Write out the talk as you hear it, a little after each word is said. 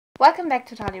Welcome back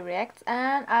to Tali Reacts,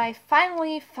 and I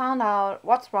finally found out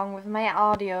what's wrong with my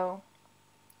audio,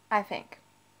 I think.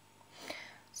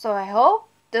 So I hope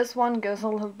this one goes a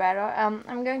little better.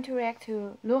 I'm going to react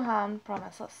to Luhan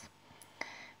Promises,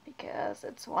 because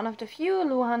it's one of the few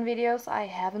Luhan videos I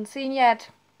haven't seen yet,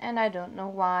 and I don't know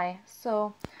why.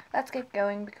 So let's get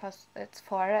going, because it's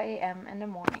 4 AM in the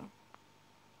morning.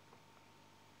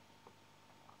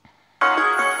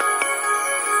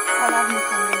 I love me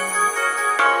some Luhan.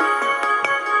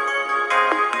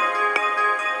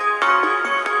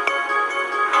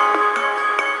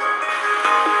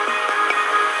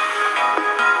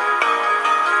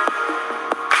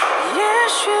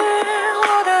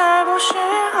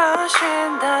现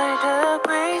代的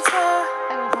规则，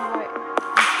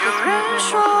有人说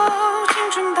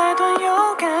青春太短，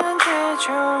有感觉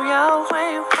就要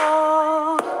挥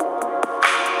霍，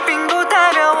并不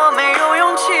代表我没有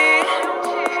勇气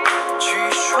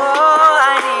去说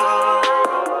爱你。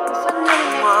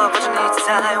我抱着你在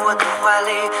我的怀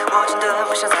里，我真的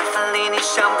不想再分离，你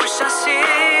相不相信？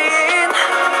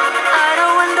爱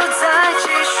的温度在继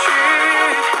续，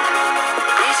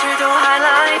一切都还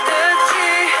来得及。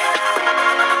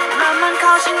慢慢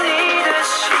靠近你的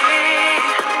心，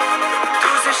独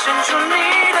自伸出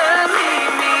你的秘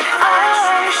密。爱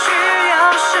需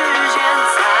要时间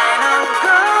才能够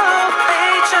被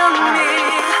证明。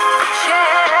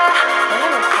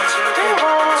请对我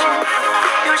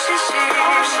有信心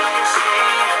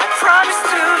I promise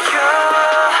to you。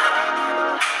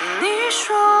你说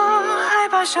害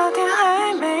怕笑点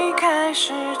还没开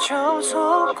始就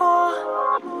错过，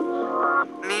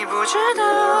你不知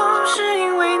道是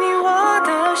因为你我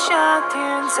的夏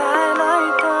天才来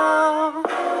到，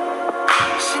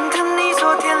心疼你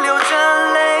昨天流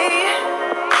着泪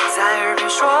在耳边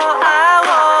说爱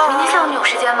我。明天下午你有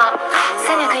时间吗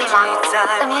？3点可以吗？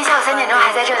那明天下午3点钟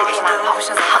还在这里可以吗？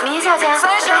好，明天下午见。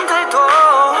再想太多，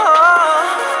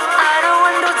爱的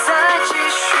温度在继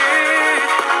续，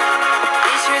一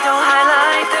切都还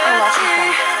来得及。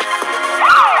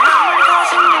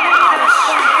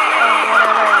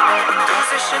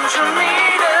伸出你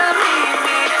的秘密，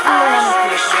爱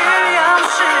需要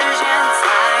时间才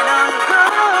能够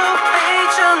被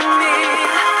证明。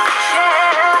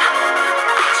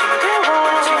请对我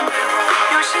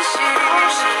有信心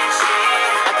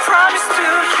I promise to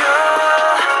you。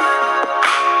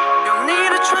用你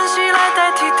的喘息来代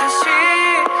替叹息，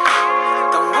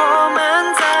当我们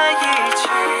在一起，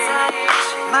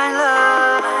买了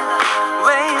未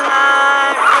来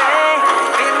会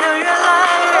变得越来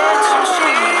越清晰。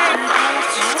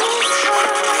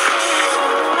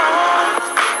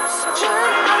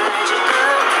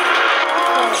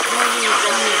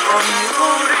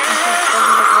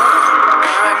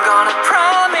I'm gonna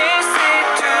promise it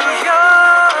to you。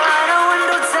爱的温度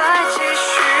在继续，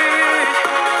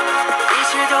一切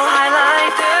都还来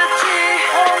得及。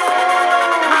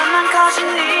慢慢靠近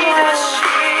你的心，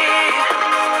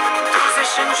独自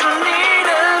伸出你的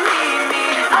秘密。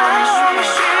爱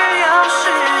需要时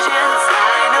间才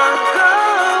能够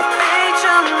被证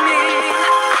明。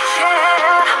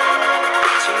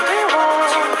请对我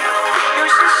有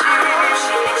信心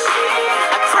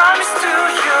I promise to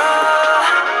you。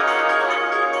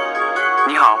你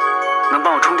好，能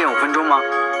帮我充电5分钟吗？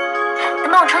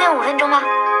能帮我充电5分钟吗？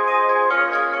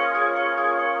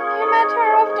 You met her